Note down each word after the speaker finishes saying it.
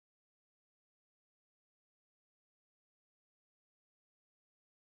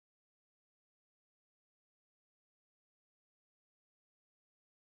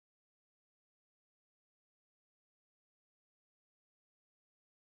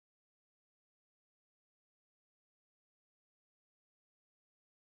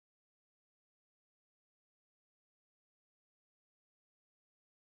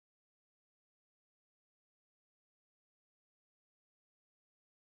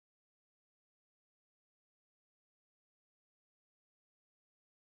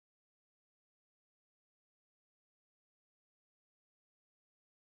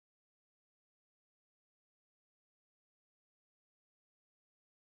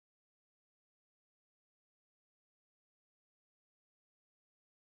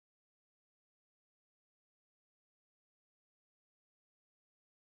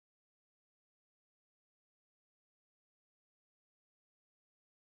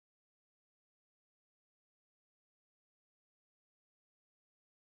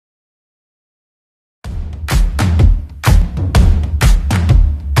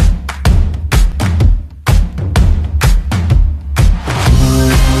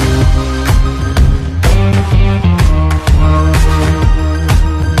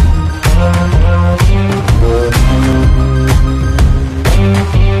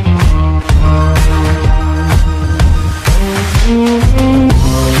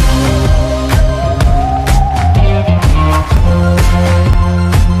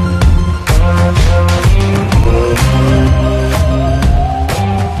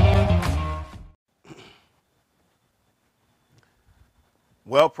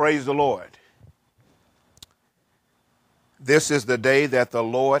Well, praise the Lord. This is the day that the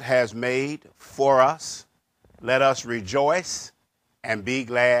Lord has made for us. Let us rejoice and be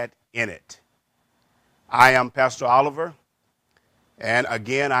glad in it. I am Pastor Oliver, and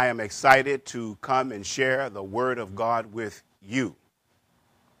again, I am excited to come and share the Word of God with you.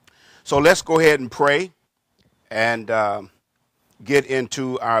 So let's go ahead and pray and get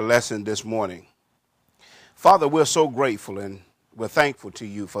into our lesson this morning. Father, we're so grateful and we're thankful to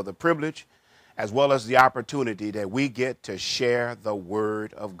you for the privilege as well as the opportunity that we get to share the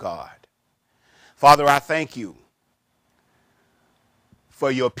Word of God. Father, I thank you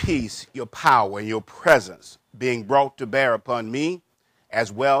for your peace, your power, and your presence being brought to bear upon me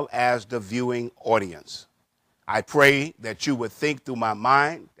as well as the viewing audience. I pray that you would think through my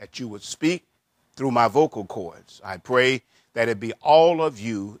mind, that you would speak through my vocal cords. I pray that it be all of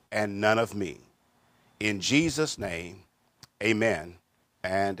you and none of me. In Jesus' name, amen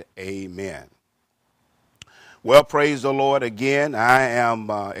and amen. Well, praise the Lord again. I am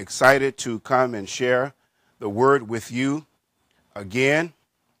excited to come and share the word with you again.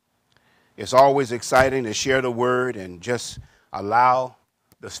 It's always exciting to share the word and just allow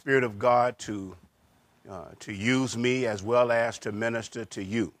the Spirit of God to use me as well as to minister to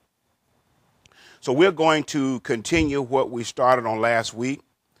you. So we're going to continue what we started on last week,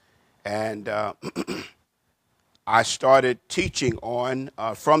 and I started teaching on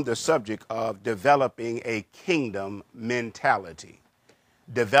from the subject of developing a kingdom mentality.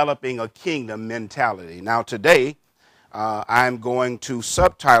 Developing a kingdom mentality. Now today, I'm going to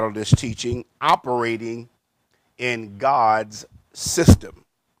subtitle this teaching, Operating in God's System.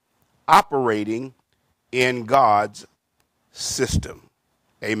 Operating in God's System.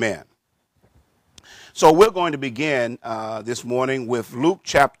 Amen. So we're going to begin this morning with Luke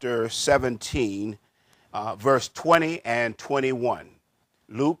chapter 17, verse 20 and 21.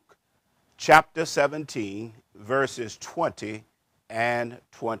 Luke chapter 17, verses 20 and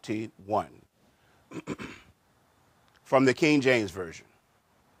 21. From the King James Version.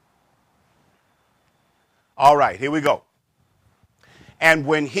 All right, here we go. And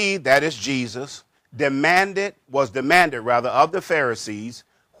when he, that is Jesus, was demanded of the Pharisees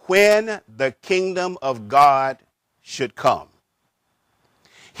when the kingdom of God should come,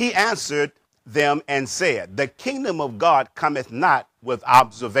 he answered them and said, the kingdom of God cometh not with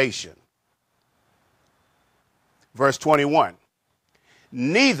observation. Verse 21,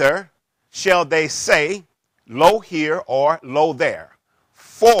 neither shall they say, lo here or lo there,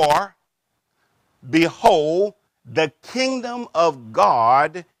 for behold, the kingdom of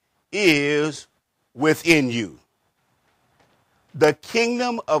God is within you. The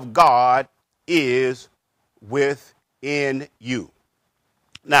kingdom of God is within you.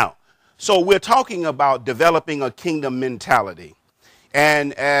 Now, so we're talking about developing a kingdom mentality.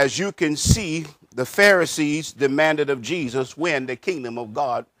 And as you can see, the Pharisees demanded of Jesus when the kingdom of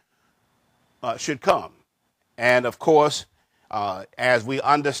God should come. And of course, as we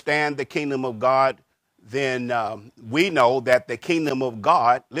understand the kingdom of God, then we know that the kingdom of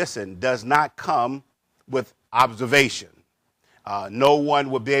God, listen, does not come with observation. No one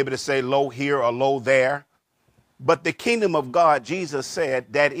would be able to say lo here or lo there. But the kingdom of God, Jesus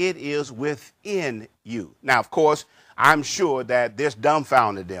said that it is within you. Now, of course, I'm sure that this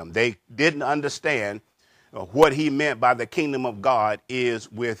dumbfounded them. They didn't understand what he meant by the kingdom of God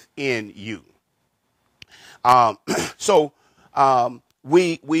is within you. So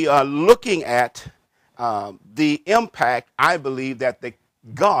we are looking at the impact, I believe, that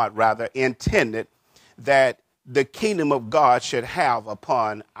God intended that the kingdom of God should have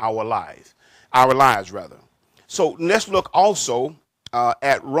upon our lives. So let's look also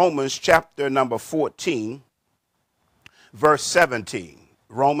at Romans chapter number 14, verse 17.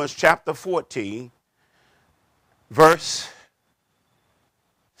 Romans chapter 14, verse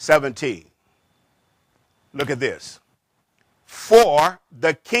 17. Look at this. For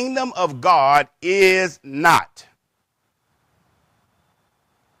the kingdom of God is not.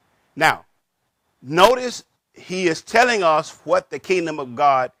 Now, notice he is telling us what the kingdom of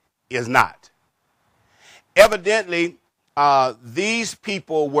God is not. Evidently, these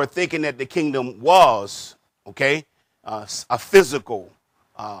people were thinking that the kingdom was, a physical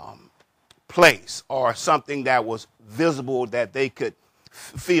place or something that was visible that they could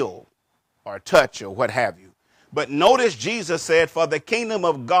feel or touch or what have you. But notice Jesus said, for the kingdom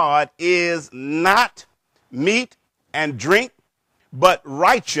of God is not meat and drink, but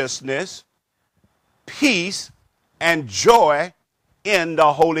righteousness, peace, and joy in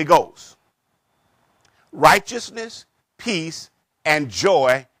the Holy Ghost. Righteousness, peace, and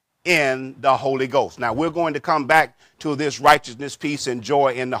joy in the Holy Ghost. Now, we're going to come back to this righteousness, peace, and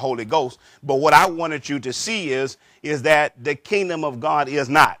joy in the Holy Ghost. But what I wanted you to see is that the kingdom of God is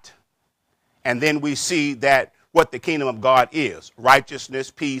not. And then we see that what the kingdom of God is: righteousness,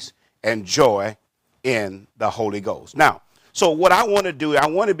 peace, and joy in the Holy Ghost. Now, so what I want to do, I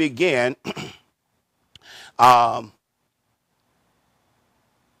want to begin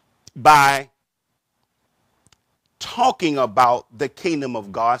by talking about the kingdom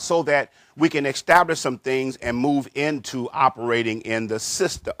of God so that we can establish some things and move into operating in the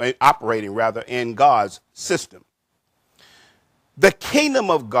system, in God's system. The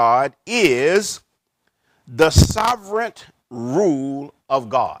kingdom of God is the sovereign rule of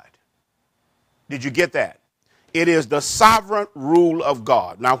God. Did you get that? It is the sovereign rule of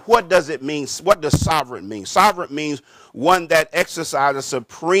God. Now, what does it mean? What does sovereign mean? Sovereign means one that exercises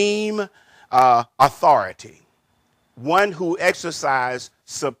supreme authority. One who exercises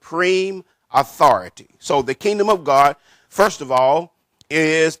supreme authority. So the kingdom of God, first of all,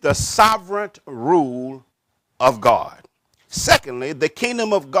 is the sovereign rule of God. Secondly, the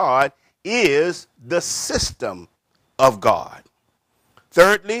kingdom of God is the system of God.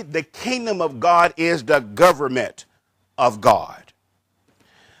 Thirdly, the kingdom of God is the government of God.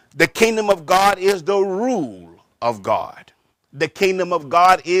 The kingdom of God is the rule of God. The kingdom of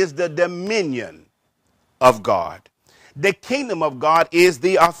God is the dominion of God. The kingdom of God is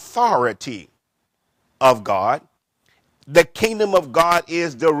the authority of God. The kingdom of God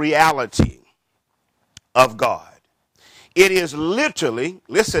is the reality of God. It is literally,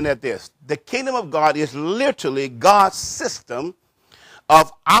 listen at this, the kingdom of God is literally God's system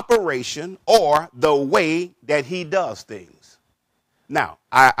of operation, or the way that he does things. Now,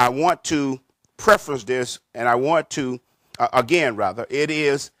 I want to preference this, and I want to, it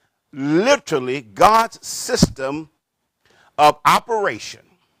is literally God's system of operation,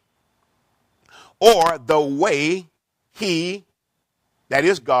 or the way he, that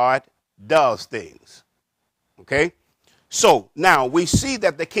is God, does things. Okay? So now we see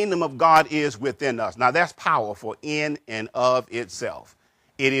that the kingdom of God is within us. Now that's powerful in and of itself.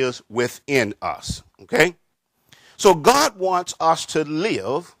 It is within us. Okay? So God wants us to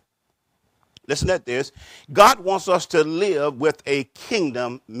live, listen at this, God wants us to live with a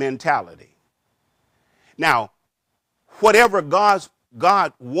kingdom mentality. Now, whatever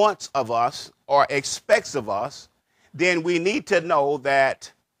God wants of us or expects of us, then we need to know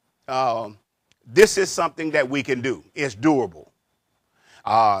that this is something that we can do. It's doable.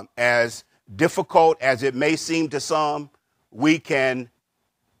 As difficult as it may seem to some, we can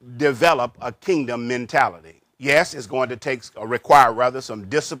develop a kingdom mentality. Yes, it's going to require some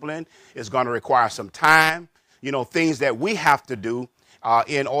discipline. It's going to require some time, things that we have to do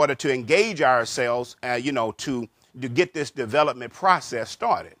in order to engage ourselves, to get this development process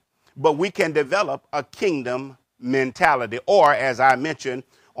started. But we can develop a kingdom mentality, or as I mentioned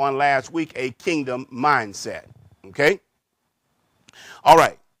on last week, a kingdom mindset. Okay? All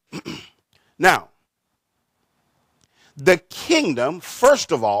right. Now, the kingdom,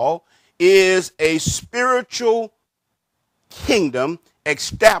 first of all, is a spiritual kingdom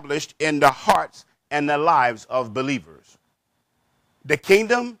established in the hearts and the lives of believers. The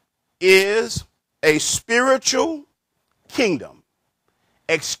kingdom is a spiritual kingdom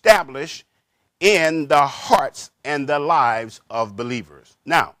established in the hearts and the lives of believers.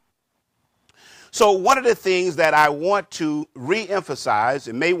 Now, so one of the things that I want to re-emphasize,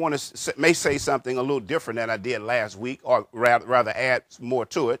 and may say something a little different than I did last week, or rather add more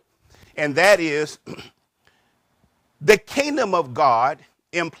to it, and that is the kingdom of God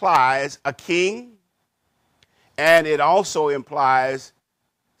implies a king, and it also implies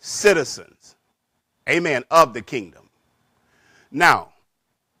citizens, amen, of the kingdom. Now,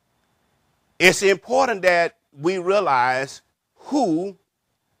 it's important that we realize who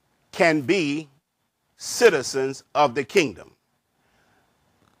can be citizens of the kingdom.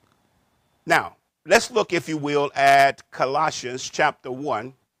 Now, let's look, if you will, at Colossians chapter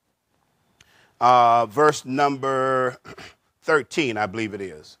 1, verse number 13, I believe it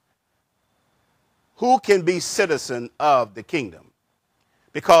is. Who can be citizen of the kingdom?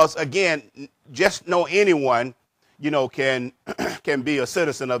 Because, again, just know anyone, can be a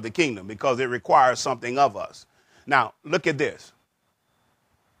citizen of the kingdom, because it requires something of us. Now, look at this.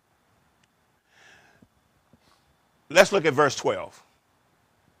 Let's look at verse 12.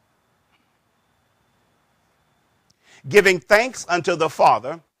 Giving thanks unto the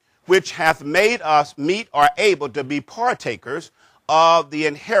Father, which hath made us meet or able to be partakers of the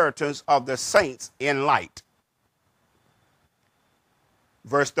inheritance of the saints in light.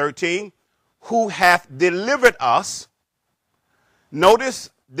 Verse 13, who hath delivered us. Notice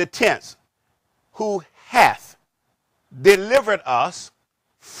the tense, who hath delivered us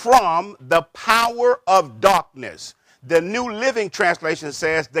from the power of darkness. The New Living Translation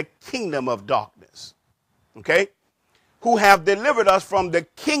says the kingdom of darkness. Okay? Who have delivered us from the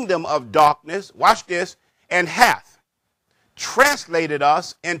kingdom of darkness, watch this, and hath translated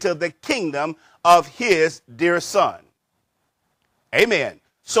us into the kingdom of his dear son. Amen.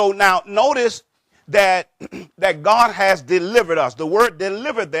 So now notice that, that God has delivered us. The word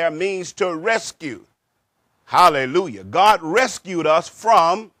delivered there means to rescue. Hallelujah. God rescued us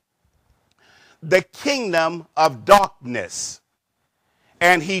from the kingdom of darkness,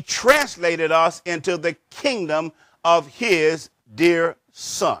 and he translated us into the kingdom of his dear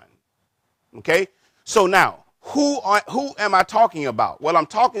son. Okay? So now, who am I talking about? Well, I'm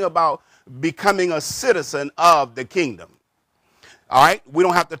talking about becoming a citizen of the kingdom. All right? We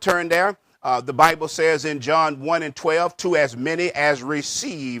don't have to turn there. The Bible says in John 1:12, to as many as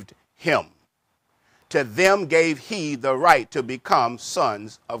received him, to them gave he the right to become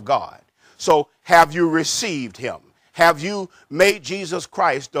sons of God. So have you received him? Have you made Jesus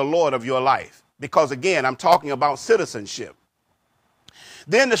Christ the Lord of your life? Because again, I'm talking about citizenship.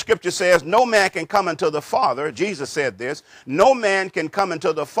 Then the scripture says, no man can come unto the Father. Jesus said this, no man can come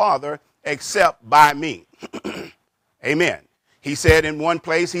unto the Father except by me. Amen. He said in one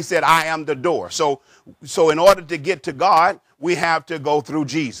place, he said, I am the door. So in order to get to God, we have to go through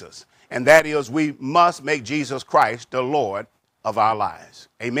Jesus. And that is, we must make Jesus Christ the Lord of our lives.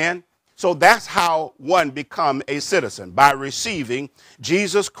 Amen. So that's how one become a citizen, by receiving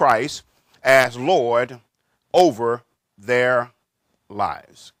Jesus Christ as Lord over their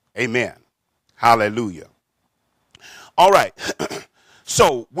lives. Amen. Hallelujah. All right.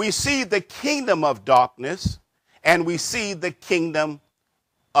 So we see the kingdom of darkness and we see the kingdom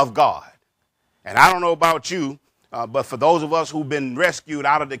of God. And I don't know about you, but for those of us who've been rescued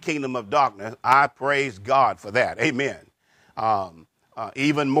out of the kingdom of darkness, I praise God for that. Amen.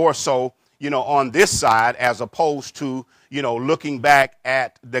 Even more so, on this side, as opposed to, looking back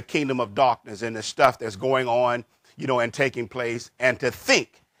at the kingdom of darkness and the stuff that's going on, and taking place, and to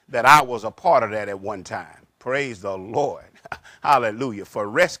think that I was a part of that at one time. Praise the Lord. Hallelujah. For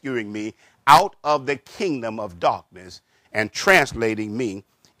rescuing me out of the kingdom of darkness and translating me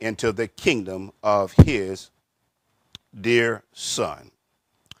into the kingdom of his dear son.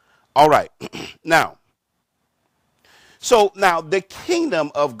 All right. Now the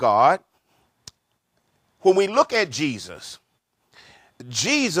kingdom of God, when we look at Jesus,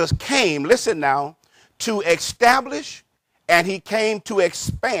 Jesus came, listen now, to establish, and he came to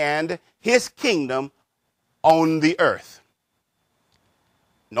expand his kingdom on the earth.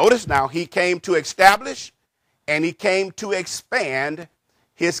 Notice now, he came to establish and he came to expand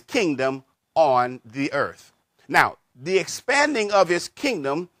his kingdom on the earth. Now, the expanding of his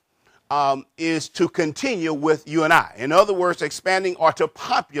kingdom is to continue with you and I. In other words, expanding or to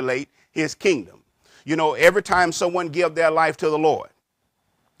populate his kingdom. Every time someone give their life to the Lord,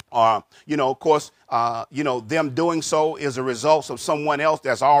 of course, them doing so is a result of someone else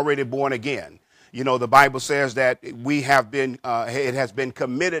that's already born again. The Bible says that we have been, it has been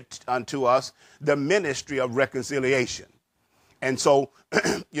committed unto us the ministry of reconciliation. And so,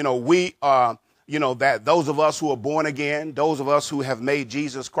 we are, that those of us who are born again, those of us who have made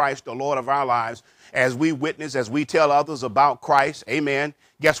Jesus Christ the Lord of our lives, as we witness, as we tell others about Christ, amen,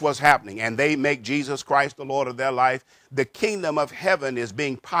 guess what's happening? And they make Jesus Christ the Lord of their life. The kingdom of heaven is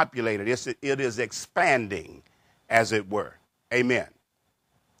being populated. It is expanding, as it were. Amen.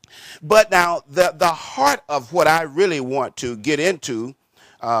 But now, the heart of what I really want to get into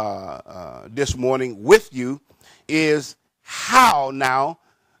this morning with you is how now,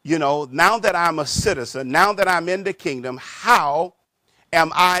 now that I'm a citizen, now that I'm in the kingdom, how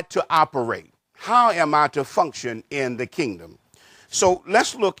am I to operate? How am I to function in the kingdom? So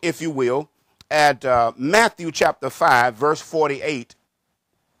let's look, if you will, at Matthew chapter 5, verse 48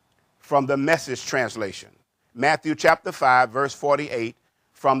 from the Message translation. Matthew chapter 5, verse 48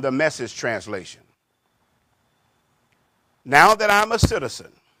 from the Message translation. Now that I'm a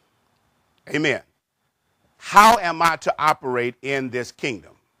citizen, amen, how am I to operate in this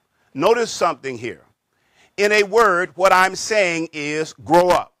kingdom? Notice something here. In a word, what I'm saying is grow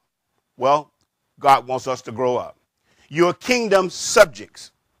up. Well, God wants us to grow up. Your kingdom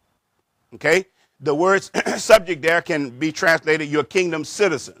subjects. Okay? The word subject there can be translated your kingdom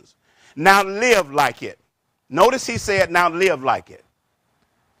citizens. Now live like it. Notice he said, now live like it.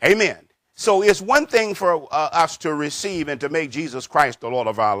 Amen. So it's one thing for us to receive and to make Jesus Christ the Lord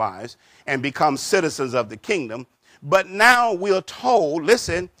of our lives and become citizens of the kingdom. But now we're told,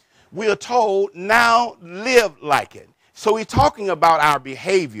 listen, we're told now live like it. So he's talking about our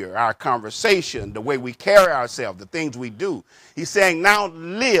behavior, our conversation, the way we carry ourselves, the things we do. He's saying now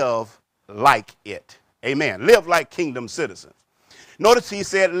live like it. Amen. Live like kingdom citizens. Notice he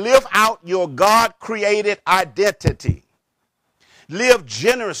said, live out your God-created identity. Live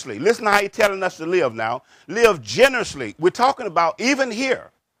generously. Listen to how he's telling us to live now. Live generously. We're talking about even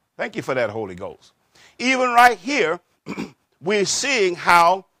here. Thank you for that, Holy Ghost. Even right here, we're seeing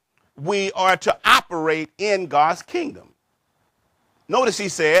how we are to operate in God's kingdom. Notice he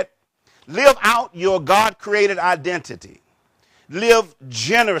said, live out your God-created identity. Live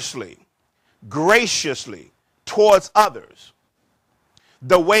generously, graciously towards others,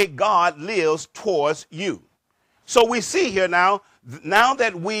 the way God lives towards you. So we see here now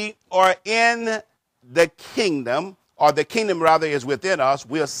that we are in the kingdom, or the kingdom rather is within us,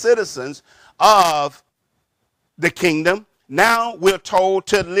 we are citizens of the kingdom. Now we're told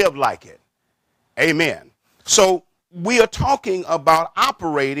to live like it. Amen. So we are talking about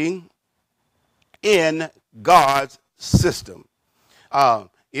operating in God's system.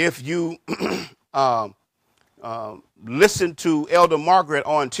 If you listen to Elder Margaret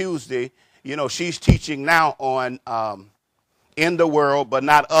on Tuesday, you know, she's teaching now on in the world, but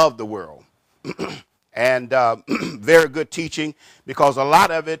not of the world. And very good teaching, because a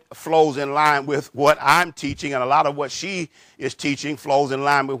lot of it flows in line with what I'm teaching, and a lot of what she is teaching flows in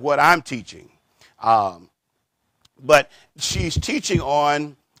line with what I'm teaching. But she's teaching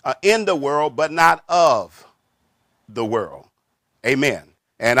on in the world, but not of the world. Amen.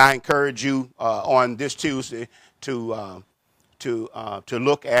 And I encourage you on this Tuesday to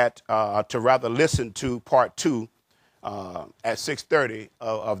look at, to rather listen to part 2 at 6:30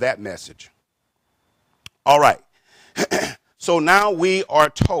 of that message. All right. So now we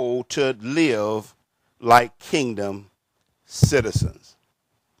are told to live like kingdom citizens.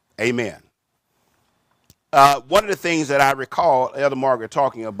 Amen. One of the things that I recall Elder Margaret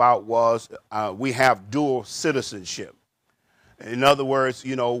talking about was we have dual citizenship. In other words,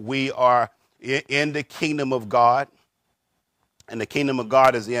 you know, we are in the kingdom of God, and the kingdom of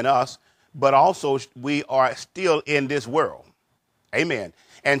God is in us, but also we are still in this world. Amen.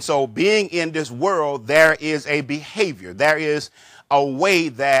 And so being in this world, there is a behavior. There is a way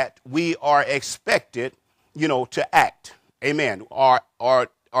that we are expected, you know, to act. Amen. Or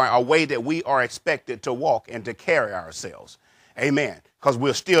a way that we are expected to walk and to carry ourselves. Amen. Because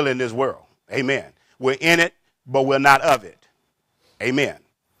we're still in this world. Amen. We're in it, but we're not of it. Amen.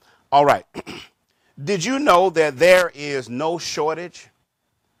 All right. Did you know that there is no shortage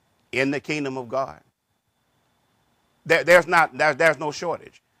in the kingdom of God? There's no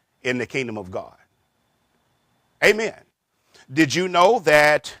shortage in the kingdom of God. Amen. Did you know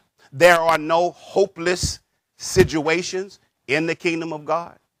that there are no hopeless situations in the kingdom of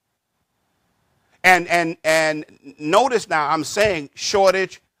God? And notice now I'm saying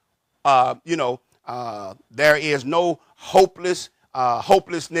shortage. There is no hopelessness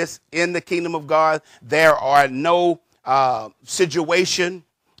in the kingdom of God. There are no situation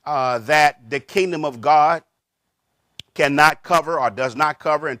that the kingdom of God cannot cover or does not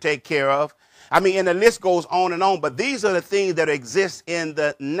cover and take care of. I mean, and the list goes on and on, but these are the things that exist in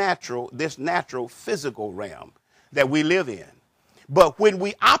the this natural physical realm that we live in. But when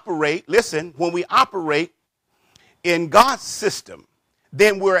we operate, listen, when we operate in God's system,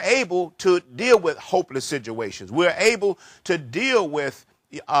 then we're able to deal with hopeless situations. We're able to deal with,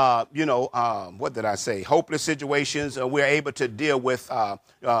 what did I say? Hopeless situations. We're able to deal with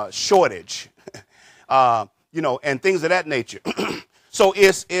shortage. And things of that nature. So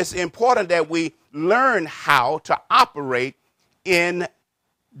it's important that we learn how to operate in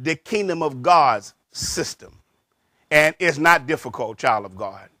the kingdom of God's system. And it's not difficult, child of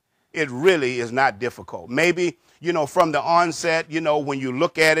God. It really is not difficult. Maybe, from the onset, when you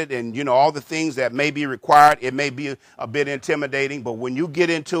look at it and, all the things that may be required, it may be a bit intimidating. But when you get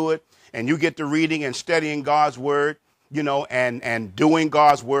into it and you get to reading and studying God's word, and doing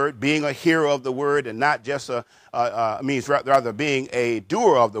God's word, being a hearer of the word and not just rather being a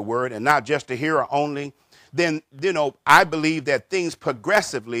doer of the word and not just a hearer only, then, I believe that things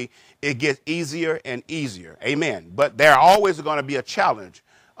progressively, it gets easier and easier. Amen. But there always going to be a challenge,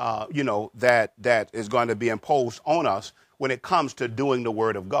 that is going to be imposed on us when it comes to doing the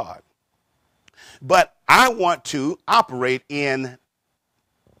word of God. But I want to operate in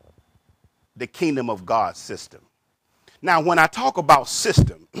the kingdom of God's system. Now, when I talk about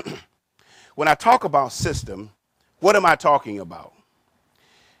system, what am I talking about?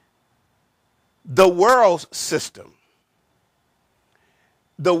 The world's system.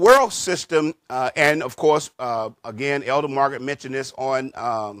 The world system, and of course, again, Elder Margaret mentioned this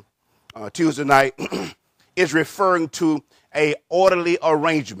on Tuesday night, is referring to a orderly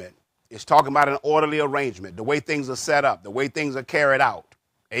arrangement. It's talking about an orderly arrangement, the way things are set up, the way things are carried out.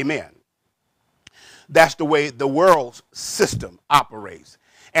 Amen. That's the way the world's system operates.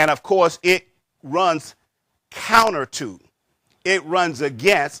 And of course, it runs counter to, it runs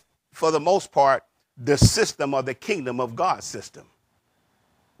against, for the most part, the system of the kingdom of God system.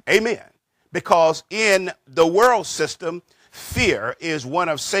 Amen. Because in the world system, fear is one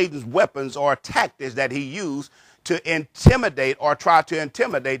of Satan's weapons or tactics that he used to intimidate or try to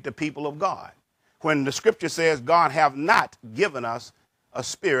intimidate the people of God. When the scripture says God have not given us a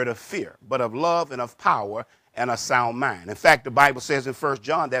spirit of fear, but of love and of power and a sound mind. In fact, the Bible says in 1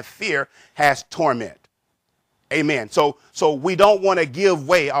 John that fear has torment. Amen. So we don't want to give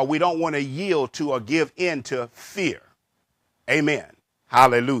way, or we don't want to yield to or give in to fear. Amen.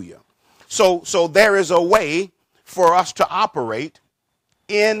 Hallelujah. So there is a way for us to operate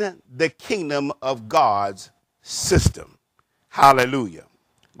in the kingdom of God's system. Hallelujah.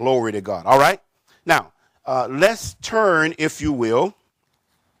 Glory to God. All right. Now, let's turn, if you will,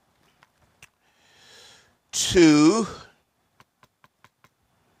 to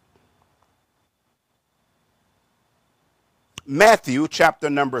Matthew chapter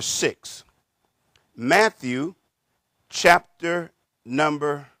number 6. Matthew chapter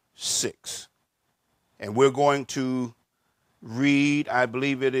number 6. And we're going to read, I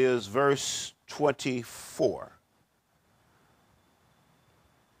believe it is verse 24.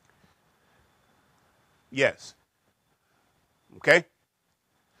 Yes. Okay.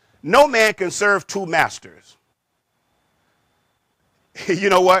 No man can serve two masters. You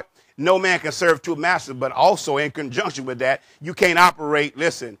know what? No man can serve two masters, but also in conjunction with that, you can't operate,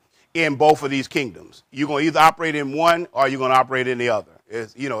 listen, in both of these kingdoms. You're going to either operate in one or you're going to operate in the other.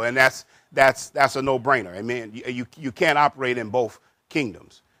 And that's a no-brainer. I mean, you can't operate in both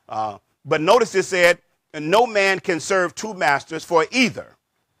kingdoms. But notice it said, no man can serve two masters, for either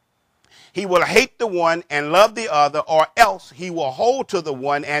he will hate the one and love the other, or else he will hold to the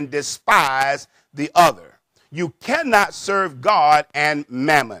one and despise the other. You cannot serve God and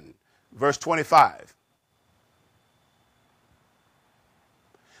mammon. Verse 25.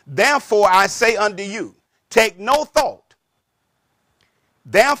 Therefore I say unto you, take no thought.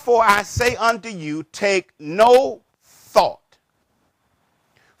 Therefore I say unto you, take no thought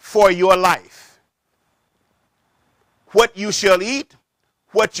for your life, what you shall eat,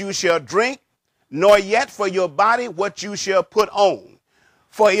 what you shall drink, nor yet for your body what you shall put on.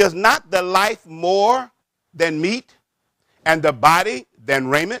 For is not the life more than meat, and the body than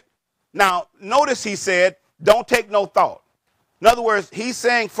raiment? Now, notice he said, don't take no thought. In other words, he's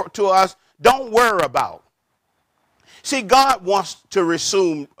saying to us, don't worry about. See, God wants to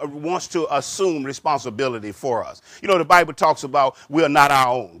assume responsibility for us. You know, the Bible talks about we are not our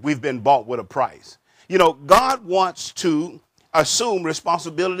own. We've been bought with a price. You know, God wants to assume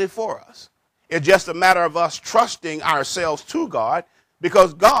responsibility for us. It's just a matter of us trusting ourselves to God,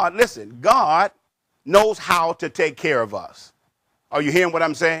 because God, listen, God knows how to take care of us. Are you hearing what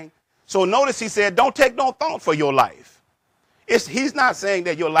I'm saying? So notice he said, don't take no thought for your life. He's not saying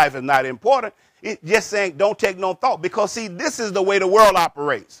that your life is not important. It's just saying don't take no thought, because see, this is the way the world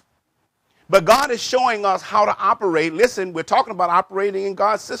operates. But God is showing us how to operate. Listen, we're talking about operating in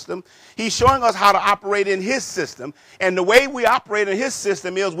God's system. He's showing us how to operate in his system. And the way we operate in his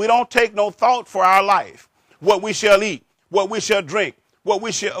system is we don't take no thought for our life, what we shall eat, what we shall drink, what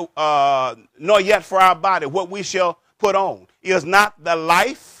we shall, nor yet for our body, what we shall put on. Is not the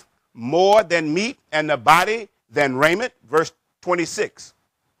life more than meat, and the body than raiment? Verse 26.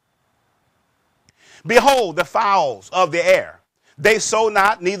 Behold, the fowls of the air, they sow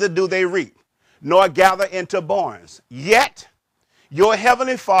not, neither do they reap, nor gather into barns. Yet your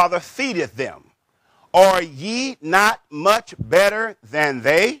heavenly Father feedeth them. Are ye not much better than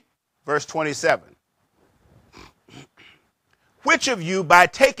they? Verse 27. Which of you, by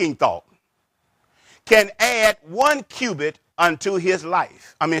taking thought, can add 1 cubit unto his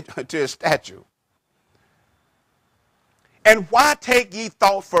life? To his stature. And why take ye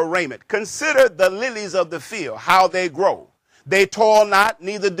thought for raiment? Consider the lilies of the field, how they grow. They toil not,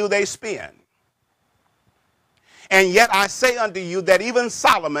 neither do they spin. And yet I say unto you that even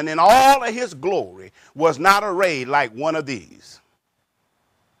Solomon in all of his glory was not arrayed like one of these.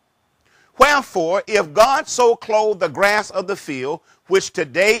 Wherefore, if God so clothe the grass of the field, which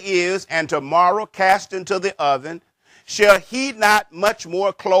today is and tomorrow cast into the oven, shall he not much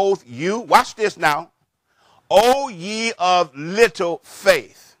more clothe you? Watch this now. O ye of little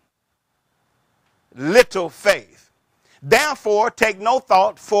faith. Little faith. Therefore take no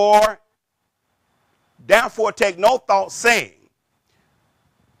thought saying.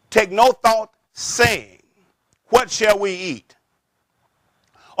 Take no thought saying. what shall we eat?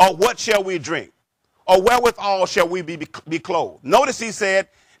 Or what shall we drink? Or wherewithal shall we be clothed? Notice he said,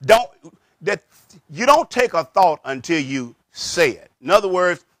 you don't take a thought until you say it. In other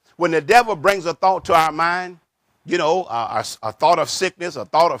words, when the devil brings a thought to our mind, you know, a thought of sickness, a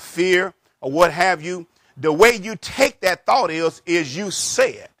thought of fear, or what have you, the way you take that thought is you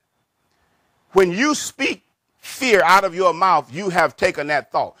say it. When you speak fear out of your mouth, you have taken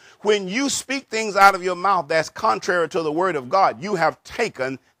that thought. When you speak things out of your mouth that's contrary to the word of God, you have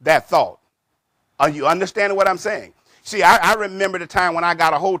taken that thought. Are you understanding what I'm saying? See, I remember the time when I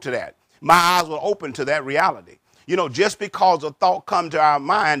got a hold to that. My eyes were open to that reality. You know, just because a thought comes to our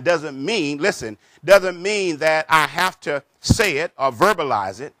mind doesn't mean that I have to say it or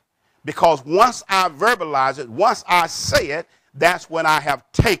verbalize it. Because once I verbalize it, once I say it, that's when I have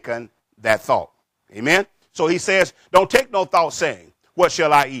taken that thought. Amen? So he says, don't take no thought saying, what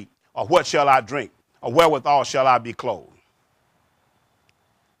shall I eat? Or what shall I drink? Or wherewithal shall I be clothed?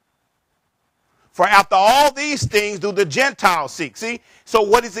 For after all these things do the Gentiles seek. See, so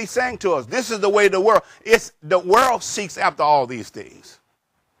what is he saying to us? This is the way the world seeks after all these things.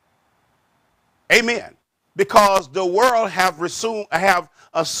 Amen. Because the world have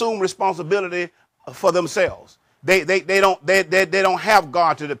assumed responsibility for themselves. They don't have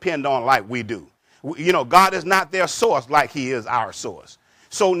God to depend on like we do. You know, God is not their source like he is our source.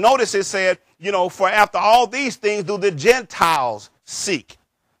 So notice it said, you know, for after all these things do the Gentiles seek.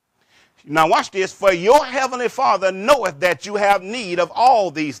 Now watch this. For your heavenly Father knoweth that you have need of all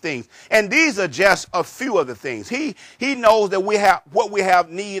these things. And these are just a few of the things. He knows that we have what we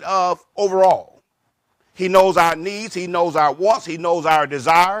have need of overall. He knows our needs. He knows our wants. He knows our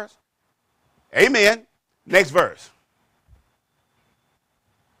desires. Amen. Next verse.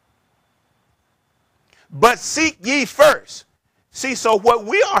 But seek ye first. See, so what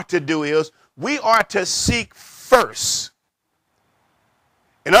we are to do is we are to seek first.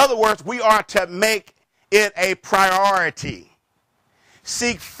 In other words, we are to make it a priority.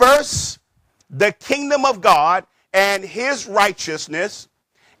 Seek first the kingdom of God and his righteousness,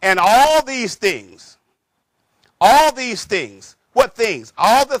 and all these things, what things?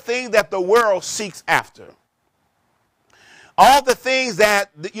 All the things that the world seeks after. All the things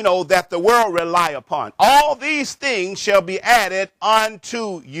that, you know, that the world rely upon. All these things shall be added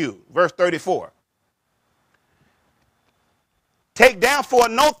unto you. Verse 34. Take therefore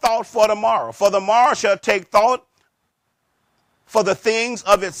no thought for tomorrow, for the morrow shall take thought for the things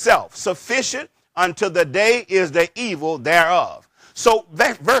of itself. Sufficient unto the day is the evil thereof. So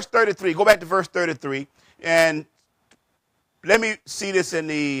verse 33, go back to verse 33, and let me see this in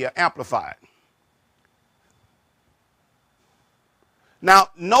the Amplified. Now,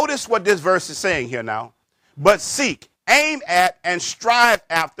 notice what this verse is saying here now. But seek, aim at, and strive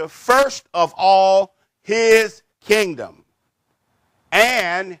after first of all his kingdom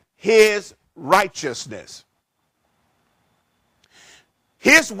and his righteousness.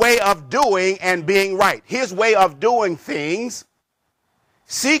 His way of doing and being right. His way of doing things.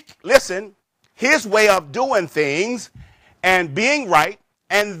 Seek, listen, his way of doing things and being right,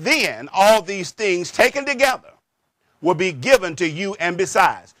 and then all these things taken together will be given to you and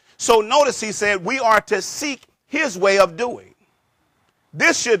besides. So notice he said we are to seek his way of doing.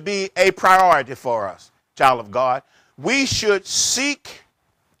 This should be a priority for us, child of God. We should seek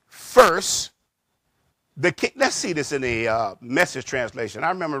first the king. Let's see this in the Message translation. I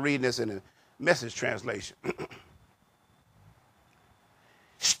remember reading this in the Message translation.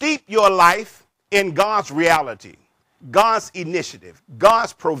 Steep your life in God's reality, God's initiative,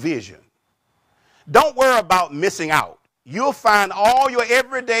 God's provision. Don't worry about missing out. You'll find all your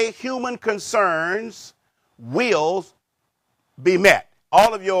everyday human concerns will be met.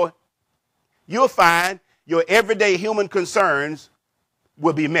 You'll find your everyday human concerns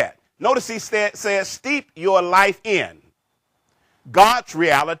will be met. Notice he says, steep your life in God's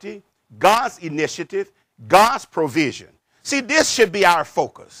reality, God's initiative, God's provision. See, this should be our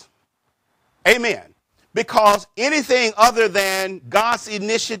focus. Amen. Because anything other than God's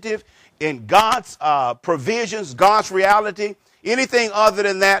initiative and God's provisions, God's reality, anything other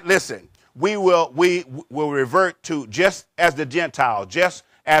than that, listen, we will revert to just as the Gentiles, just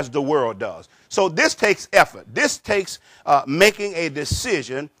as the world does. So this takes effort. This takes making a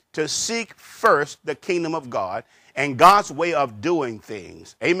decision to seek first the kingdom of God and God's way of doing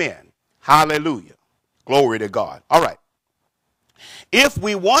things. Amen. Hallelujah. Glory to God. All right. If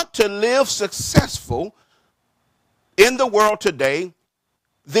we want to live successful in the world today,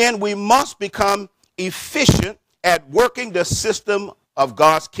 then we must become efficient at working the system of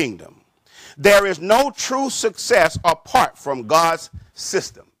God's kingdom. There is no true success apart from God's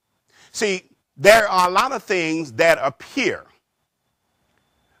system. See, There are a lot of things that appear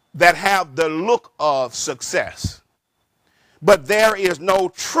that have the look of success, but there is no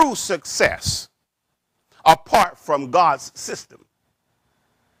true success apart from God's system.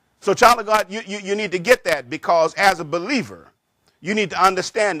 So, child of God, you need to get that, because as a believer, you need to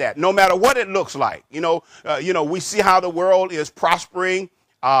understand that no matter what it looks like, we see how the world is prospering.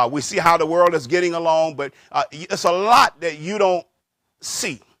 We see how the world is getting along, but it's a lot that you don't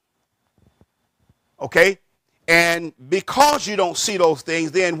see. Okay? And because you don't see those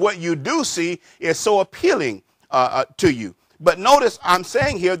things, then what you do see is so appealing to you. But notice I'm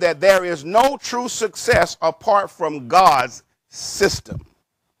saying here that there is no true success apart from God's system.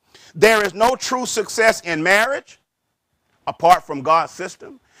 There is no true success in marriage apart from God's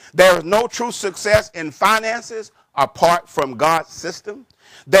system. There is no true success in finances apart from God's system.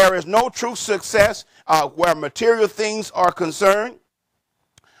 There is no true success where material things are concerned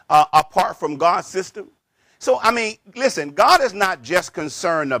apart from God's system. So, I mean, listen, God is not just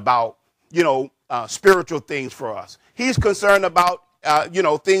concerned about, spiritual things for us. He's concerned about,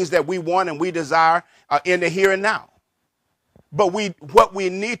 things that we want and we desire in the here and now. But what we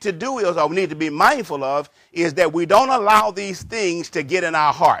need to do is, or we need to be mindful of, is that we don't allow these things to get in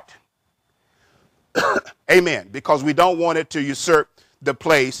our heart. Amen. Because we don't want it to usurp the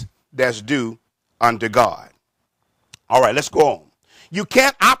place that's due unto God. All right, let's go on. You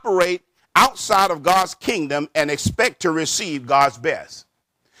can't operate outside of God's kingdom and expect to receive God's best.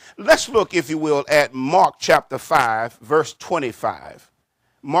 Let's look, if you will, at Mark chapter 5, verse 25.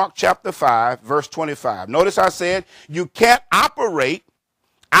 Mark chapter 5, verse 25. Notice I said you can't operate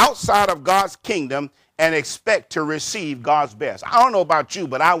outside of God's kingdom and expect to receive God's best. I don't know about you,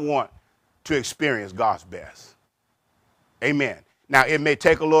 but I want to experience God's best. Amen. Now, it may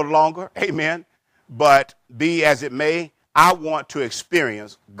take a little longer. Amen. But be as it may, I want to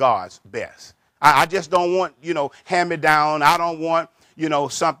experience God's best. I just don't want, hand me down. I don't want,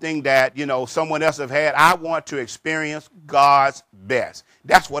 something that, someone else have had. I want to experience God's best.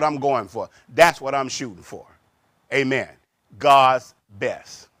 That's what I'm going for. That's what I'm shooting for. Amen. God's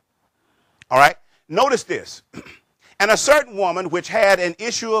best. All right. Notice this. And a certain woman which had an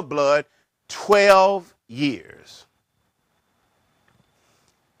issue of blood 12 years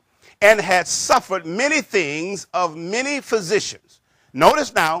and had suffered many things of many physicians.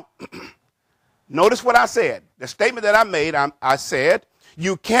 Notice now, notice what I said. The statement that I made, I said,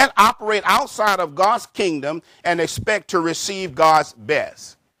 you can't operate outside of God's kingdom and expect to receive God's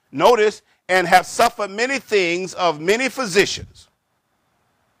best. Notice, and have suffered many things of many physicians.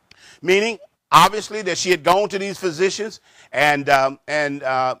 Meaning, obviously, that she had gone to these physicians and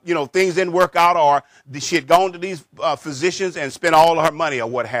things didn't work out, or she had gone to these physicians and spent all of her money or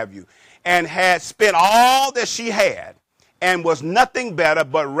what have you, and had spent all that she had and was nothing better,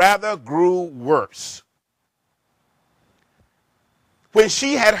 but rather grew worse. When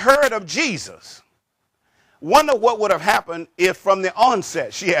she had heard of Jesus, wonder what would have happened if from the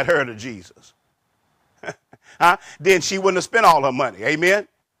onset she had heard of Jesus. Then she wouldn't have spent all her money. Amen.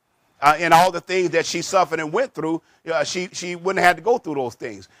 And all the things that she suffered and went through, she wouldn't have had to go through those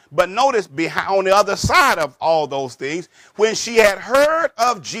things. But notice on the other side of all those things, when she had heard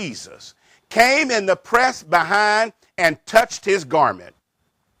of Jesus, came in the press behind and touched his garment.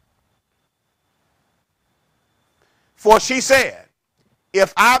 For she said,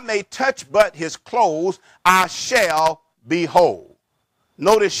 if I may touch but his clothes, I shall be whole.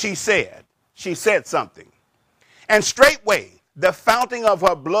 Notice she said something. And straightway the fountain of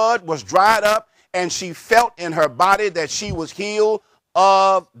her blood was dried up, and she felt in her body that she was healed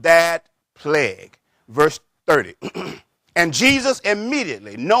of that plague. Verse 30. And Jesus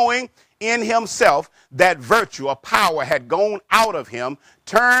immediately, knowing in himself that virtue or power had gone out of him,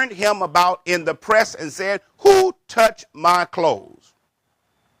 turned him about in the press and said, who touched my clothes?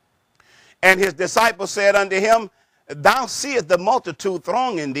 And his disciples said unto him, thou seest the multitude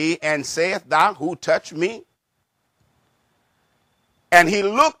thronging thee, and sayest thou, who touched me? And he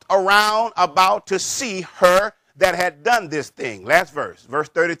looked around about to see her that had done this thing. Last verse, verse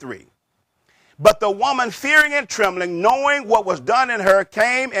 33. But the woman, fearing and trembling, knowing what was done in her,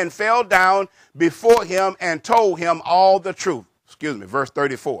 came and fell down before him and told him all the truth. Verse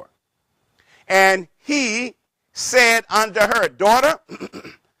 34. And he said unto her, daughter,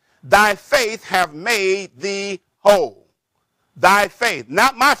 thy faith have made thee whole. Thy faith,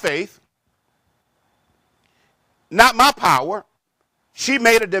 not my faith, not my power. She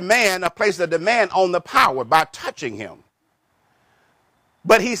made a demand, placed a demand on the power by touching him.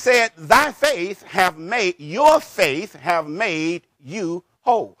 But he said, thy faith have made, your faith have made you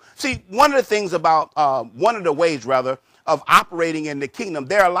whole. See, one of the things about, one of the ways rather, of operating in the kingdom,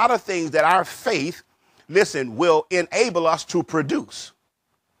 there are a lot of things that our faith, listen, will enable us to produce.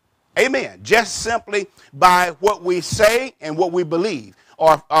 Amen. Just simply by what we say and what we believe,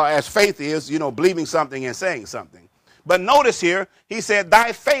 or as faith is, believing something and saying something. But notice here, he said,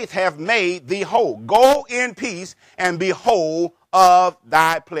 thy faith have made thee whole. Go in peace and be whole of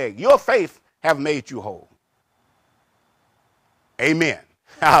thy plague. Your faith have made you whole. Amen.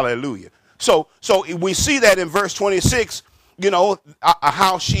 Hallelujah. So we see that in verse 26,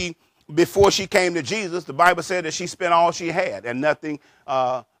 how she, before she came to Jesus, the Bible said that she spent all she had and nothing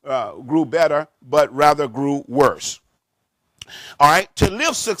grew better, but rather grew worse. All right. To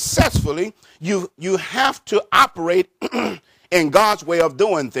live successfully, you have to operate in God's way of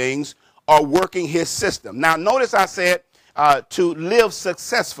doing things or working his system. Now, notice I said to live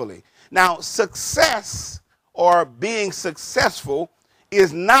successfully. Now, success or being successful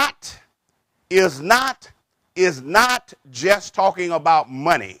is not just talking about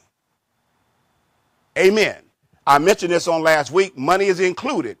money. Amen. I mentioned this on last week. Money is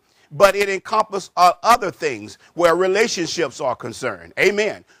included, but it encompasses other things where relationships are concerned.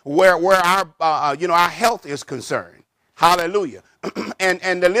 Amen. Where our our health is concerned. Hallelujah.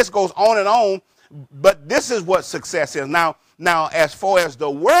 and the list goes on and on. But this is what success is. Now, as far as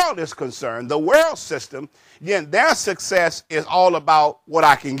the world is concerned, the world system, again, their success is all about what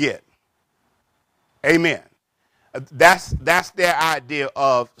I can get. Amen. That's their idea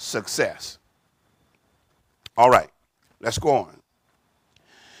of success. All right, let's go on.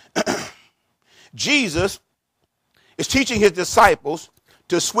 Jesus is teaching his disciples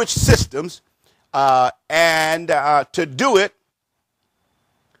to switch systems and to do it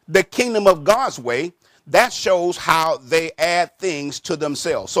the kingdom of God's way. That shows how they add things to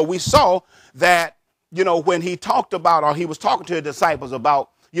themselves. So we saw that, when he talked about, or he was talking to his disciples about,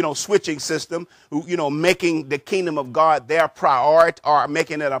 switching system, making the kingdom of God their priority or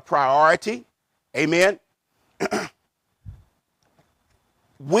making it a priority. Amen.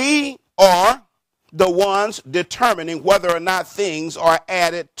 We are the ones determining whether or not things are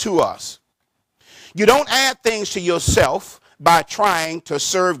added to us. You don't add things to yourself by trying to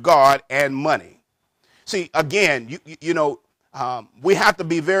serve God and money. See, again, we have to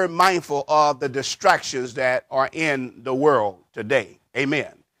be very mindful of the distractions that are in the world today.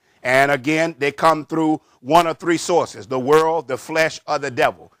 Amen. And again, they come through one of three sources: the world, the flesh, or the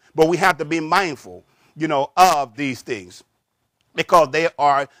devil. But we have to be mindful, of these things, because they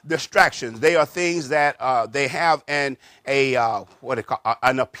are distractions. They are things that they have an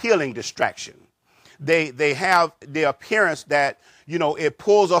appealing distraction. They have the appearance that, it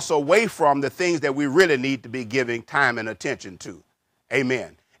pulls us away from the things that we really need to be giving time and attention to.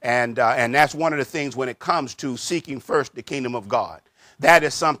 Amen. And that's one of the things when it comes to seeking first the kingdom of God. That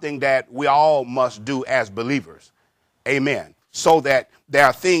is something that we all must do as believers. Amen. So that there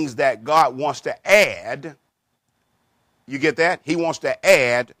are things that God wants to add. You get that? He wants to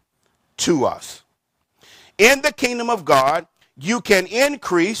add to us. In the kingdom of God, you can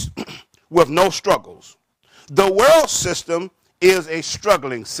increase with no struggles. The world system is a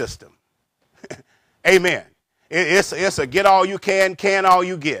struggling system. Amen. It's a get all you can all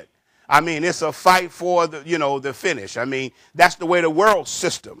you get. I mean, it's a fight for the finish. I mean, that's the way the world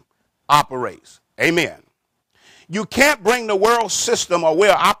system operates. Amen. You can't bring the world system or way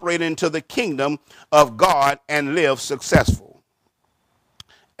of operating into the kingdom of God and live successful.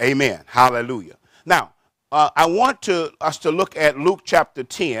 Amen. Hallelujah. Now, I want us to look at Luke chapter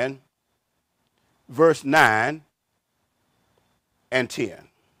 10, verse 9 and 10.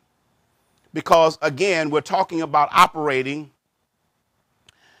 Because, again, we're talking about operating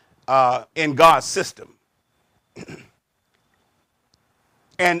in God's system.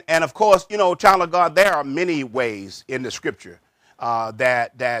 And of course, child of God, there are many ways in the scripture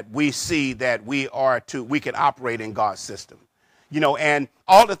that we see that we can operate in God's system. And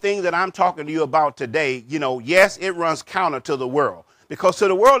all the things that I'm talking to you about today, yes, it runs counter to the world, because to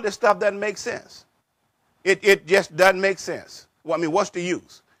the world, this stuff doesn't make sense. It just doesn't make sense. Well, I mean, what's the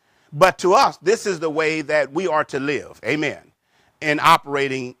use? But to us, this is the way that we are to live. Amen. In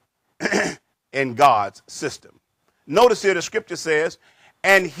operating in God's system. Notice here the scripture says,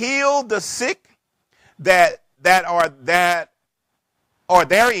 and heal the sick that are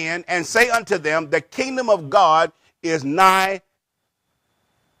therein, and say unto them, the kingdom of God is nigh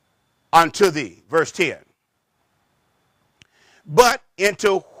unto thee. Verse 10. But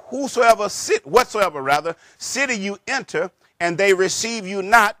into whatsoever city you enter, and they receive you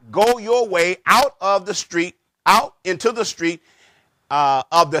not, go your way out into the street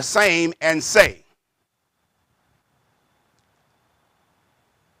of the same, and say,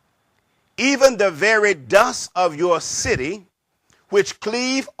 even the very dust of your city, which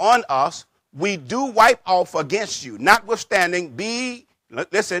cleave on us, we do wipe off against you. Notwithstanding, be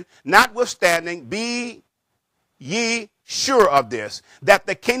ye sure of this, that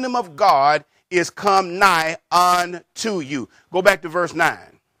the kingdom of God is come nigh unto you. Go back to verse 9.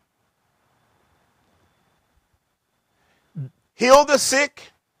 Heal the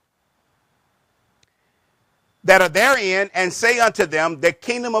sick that are therein, and say unto them, the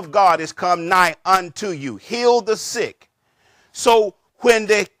kingdom of God is come nigh unto you. Heal the sick. So when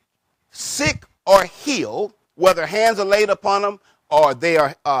the sick are healed, whether hands are laid upon them or they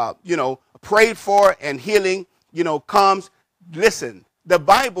are, prayed for and healing, comes, listen, the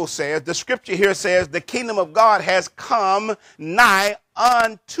Bible says, the scripture here says, the kingdom of God has come nigh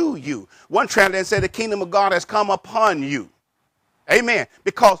unto you. One translation said the kingdom of God has come upon you. Amen.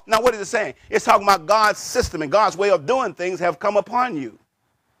 Because now what is it saying? It's talking about God's system and God's way of doing things have come upon you.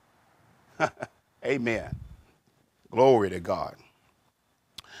 Amen. Glory to God.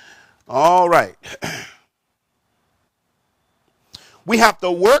 All right. We have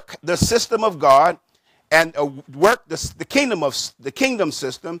to work the system of God and work the kingdom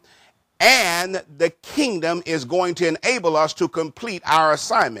system, and the kingdom is going to enable us to complete our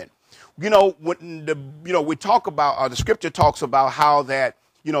assignment. We talk about, the scripture talks about how that,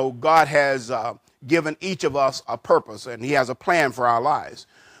 God has given each of us a purpose and he has a plan for our lives.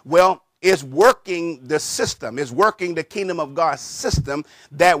 Well, it's working the system, it's working the kingdom of God system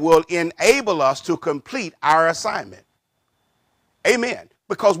that will enable us to complete our assignment. Amen.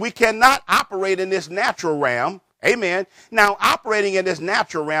 Because we cannot operate in this natural realm. Amen. Now, operating in this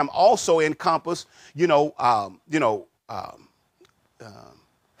natural realm also encompass,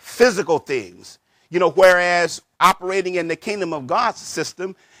 physical things, whereas operating in the kingdom of God's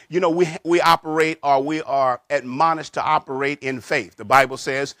system, we operate, or we are admonished to operate in faith. The Bible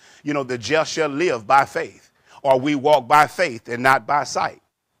says, the just shall live by faith, or we walk by faith and not by sight.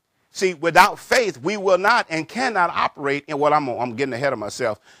 See, without faith, we will not and cannot operate in what I'm getting ahead of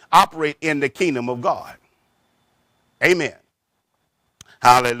myself, operate in the kingdom of God. Amen.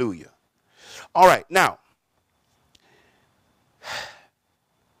 Hallelujah. All right. Now,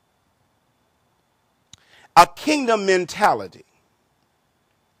 a kingdom mentality.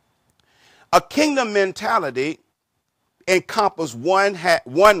 A kingdom mentality encompasses one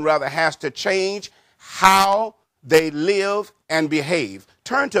has to change how they live and behave.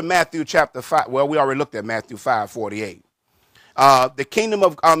 Turn to Matthew chapter 5. Well, we already looked at Matthew 5:48.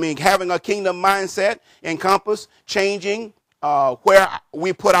 Having a kingdom mindset encompasses changing where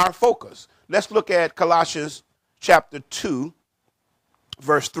we put our focus. Let's look at Colossians chapter 2,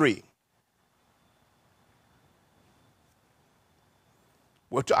 verse 3.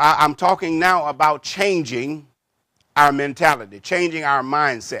 I'm talking now about changing our mentality, changing our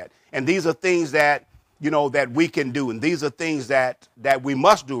mindset. And these are things that, that we can do. And these are things that we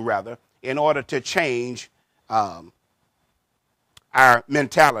must do, rather, in order to change our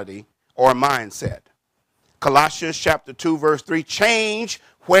mentality or mindset. Colossians chapter 2, verse 3, change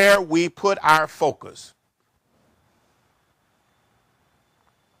where we put our focus.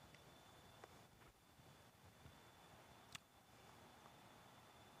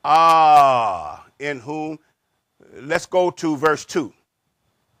 In whom, let's go to verse 2.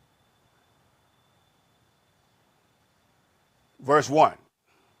 Verse 1.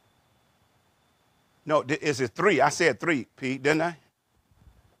 No, is it 3? I said 3, Pete, didn't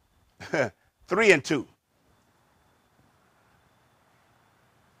I? 3 and 2.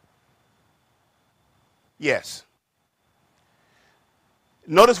 Yes.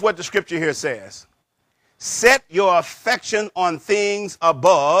 Notice what the scripture here says. Set your affection on things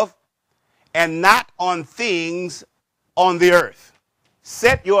above and not on things on the earth.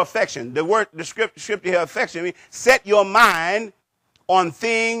 Set your affection. The scripture here, affection, means set your mind on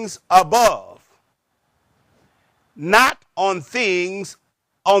things above, not on things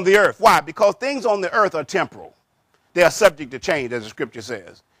on the earth. Why? Because things on the earth are temporal. They are subject to change, as the scripture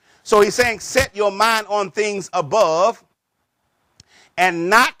says. So he's saying, set your mind on things above and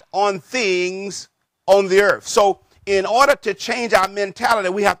not on things on the earth. So in order to change our mentality,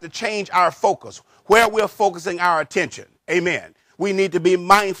 we have to change our focus, where we're focusing our attention. Amen. We need to be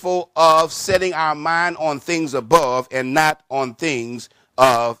mindful of setting our mind on things above and not on things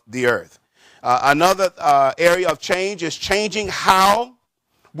of the earth. Another area of change is changing how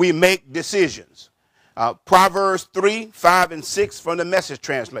we make decisions. Proverbs 3, 5, and 6 from the Message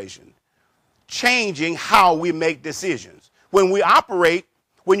translation. Changing how we make decisions. When you operate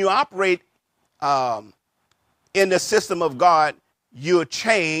in the system of God, you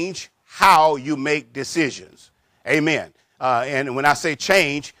change how you make decisions. Amen. And when I say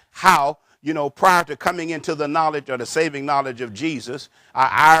change how, prior to coming into the knowledge or the saving knowledge of Jesus,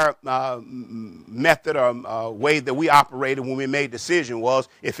 our method or way that we operated when we made decision was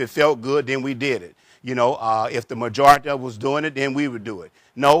if it felt good, then we did it. If the majority of us was doing it, then we would do it.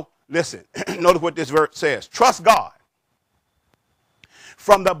 No, listen, notice what this verse says. Trust God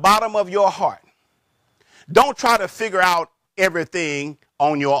from the bottom of your heart. Don't try to figure out everything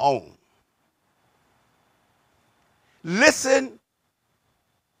on your own. Listen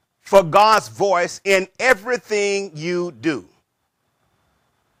for God's voice in everything you do.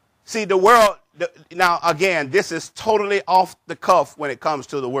 See, the world, now again, this is totally off the cuff when it comes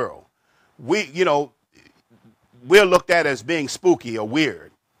to the world. We're looked at as being spooky or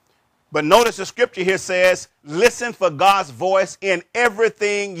weird. But notice the scripture here says, listen for God's voice in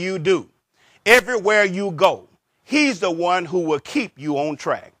everything you do. Everywhere you go, he's the one who will keep you on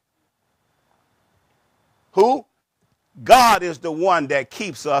track. Who? God is the one that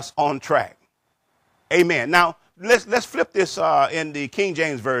keeps us on track. Amen. Now, let's flip this in the King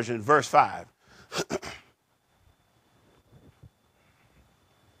James Version, verse 5.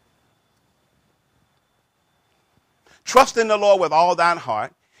 Trust in the Lord with all thine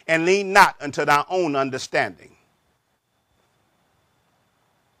heart, and lean not unto thy own understanding.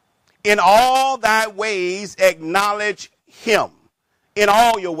 In all thy ways acknowledge him. In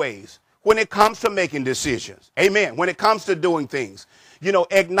all your ways. When it comes to making decisions. Amen. When it comes to doing things.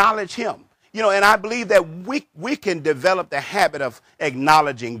 Acknowledge him. And I believe that we can develop the habit of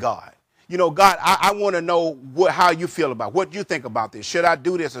acknowledging God. God, I want to know how you feel about it. What you think about this. Should I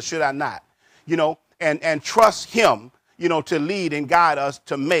do this or should I not? And trust him, to lead and guide us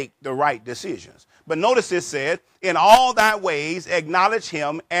to make the right decisions. But notice it said, in all thy ways acknowledge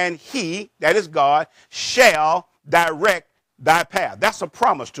him, and he, that is God, shall direct thy path. That's a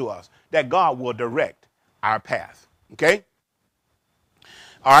promise to us that God will direct our path. Okay?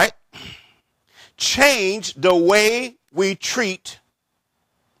 All right. Change the way we treat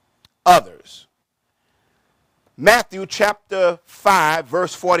others. Matthew chapter 5,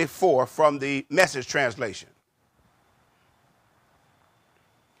 verse 44 from the Message translation.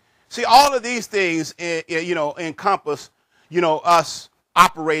 See, all of these things, encompass, us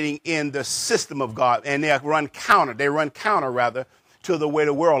operating in the system of God, and they run counter to the way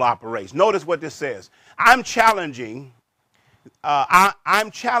the world operates. Notice what this says. I'm challenging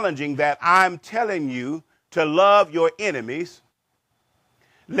that I'm telling you to love your enemies.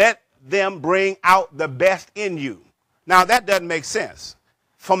 Let them bring out the best in you. Now, that doesn't make sense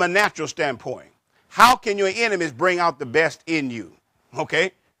from a natural standpoint. How can your enemies bring out the best in you?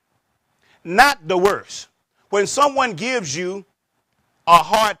 Okay? Not the worst. When someone gives you a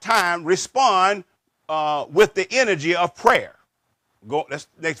hard time, respond with the energy of prayer. Go. That's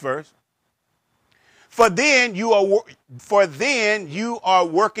next verse. For then you are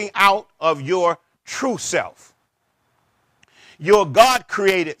working out of your true self, your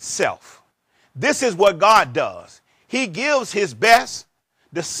God-created self. This is what God does. He gives his best,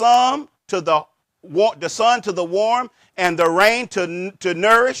 the sun to the warm, and the rain to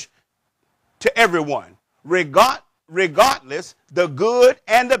nourish to everyone, regardless, the good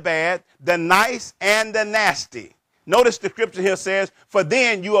and the bad, the nice and the nasty. Notice the scripture here says, for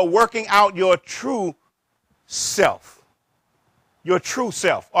then you are working out your true self,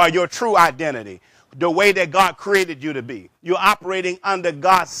 or your true identity, the way that God created you to be. You're operating under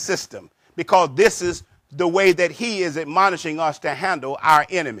God's system, because this is the way that he is admonishing us to handle our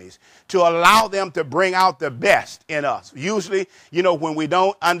enemies, to allow them to bring out the best in us. Usually, when we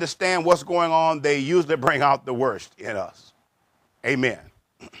don't understand what's going on, they usually bring out the worst in us. Amen.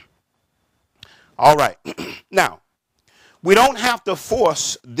 All right. Now, we don't have to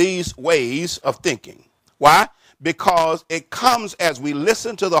force these ways of thinking. Why? Because it comes as we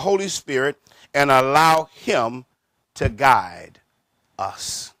listen to the Holy Spirit and allow him to guide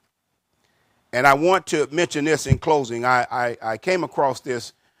us. And I want to mention this in closing. I came across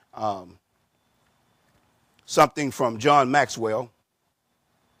this, something from John Maxwell.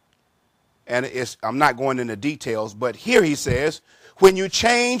 And I'm not going into details, but here he says, when you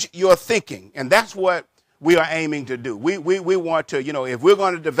change your thinking, and that's what we are aiming to do. We want to, if we're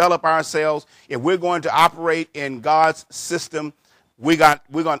going to develop ourselves, if we're going to operate in God's system, we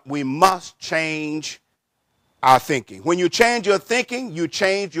must change our thinking. When you change your thinking, you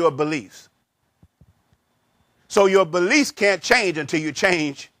change your beliefs. So your beliefs can't change until you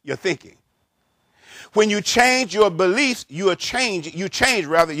change your thinking. When you change your beliefs, you change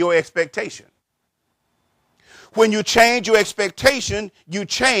your expectation. When you change your expectation, you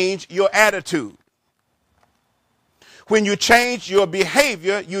change your attitude. When you change your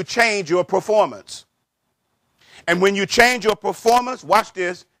behavior, you change your performance. And when you change your performance, watch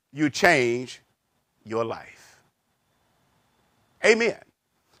this, you change your life. Amen.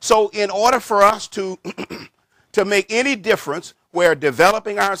 So in order for us to to make any difference where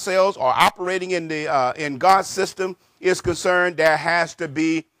developing ourselves or operating in God's system is concerned, there has to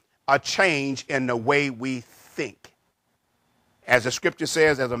be a change in the way we think. As the scripture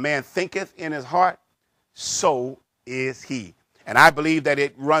says, as a man thinketh in his heart, so is he. And I believe that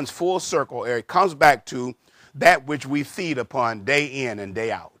it runs full circle, or it comes back to that which we feed upon day in and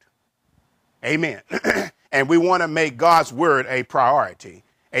day out. Amen. And we want to make God's word a priority.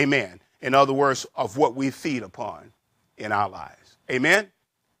 Amen. In other words, of what we feed upon in our lives. Amen.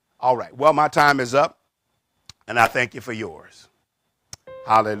 All right. Well, my time is up, and I thank you for yours.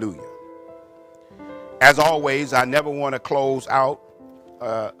 Hallelujah. As always, I never want to close out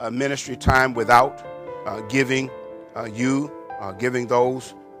a ministry time without giving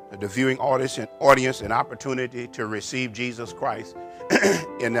those, the viewing audience an opportunity to receive Jesus Christ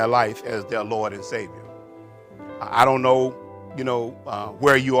in their life as their Lord and Savior. I don't know,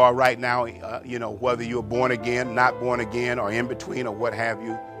 where you are right now, whether you're born again, not born again, or in between, or what have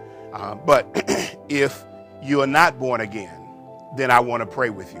you. But if you are not born again, then I want to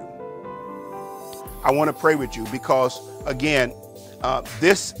pray with you. I want to pray with you because, again,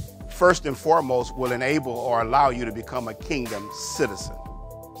 this first and foremost will enable or allow you to become a kingdom citizen.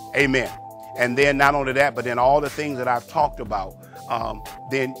 Amen. And then not only that, but then all the things that I've talked about,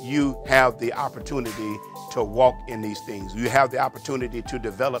 then you have the opportunity to walk in these things. You have the opportunity to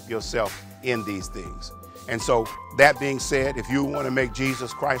develop yourself in these things. And so that being said, if you want to make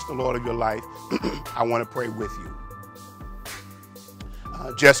Jesus Christ the Lord of your life, I want to pray with you.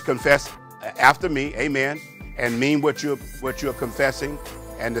 Just confess after me, amen, and mean what you're confessing.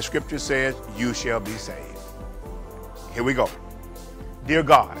 And the scripture says, you shall be saved. Here we go. Dear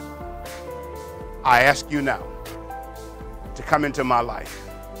God, I ask you now to come into my life.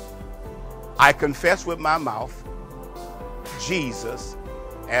 I confess with my mouth Jesus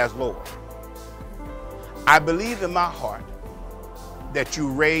as Lord. I believe in my heart that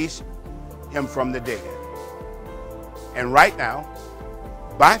you raised him from the dead. And right now,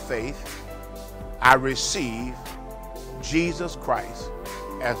 by faith, I receive Jesus Christ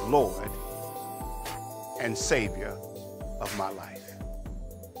as Lord and Savior of my life.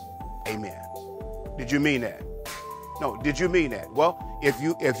 Amen. Did you mean that? No, did you mean that? Well, if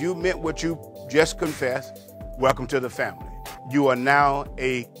you meant what you just confessed, welcome to the family. You are now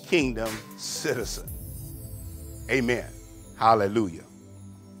a kingdom citizen. Amen. Hallelujah.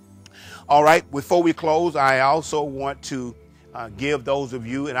 All right, before we close, I also want to give those of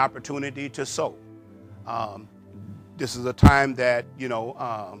you an opportunity to sow. This is a time that,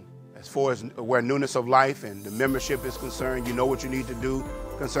 as far as where newness of life and the membership is concerned, you know what you need to do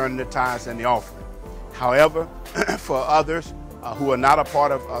concerning the tithes and the offering. However, for others who are not a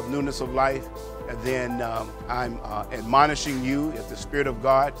part of newness of life, then I'm admonishing you, if the Spirit of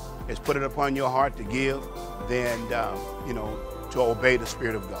God has put it upon your heart to give, then, to obey the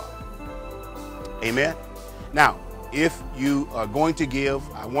Spirit of God. Amen. Now, if you are going to give,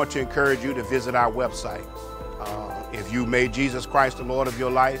 I want to encourage you to visit our website. If you made Jesus Christ the Lord of your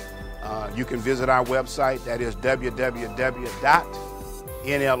life, you can visit our website. That is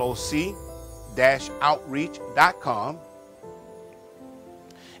www.nloc-outreach.com.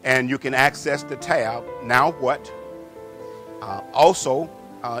 And you can access the tab, Now What? Also,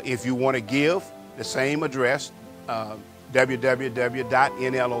 if you want to give, the same address,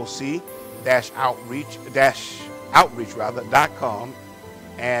 www.nloc-outreach.com,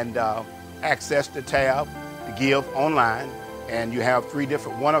 and access the tab to give online. And you have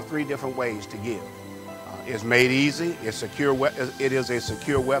one of three different ways to give. It's made easy. It's secure. It is a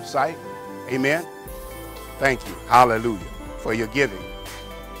secure website. Amen. Thank you. Hallelujah for your giving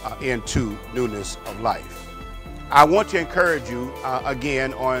into newness of life. I want to encourage you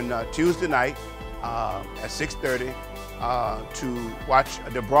again on Tuesday night at 6:30 to watch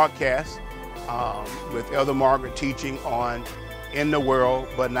the broadcast with Elder Margaret teaching on In the World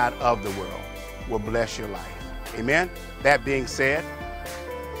but Not of the World will bless your life. Amen. That being said,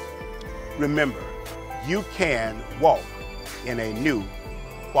 remember, you can walk in a new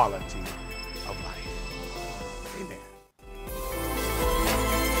quality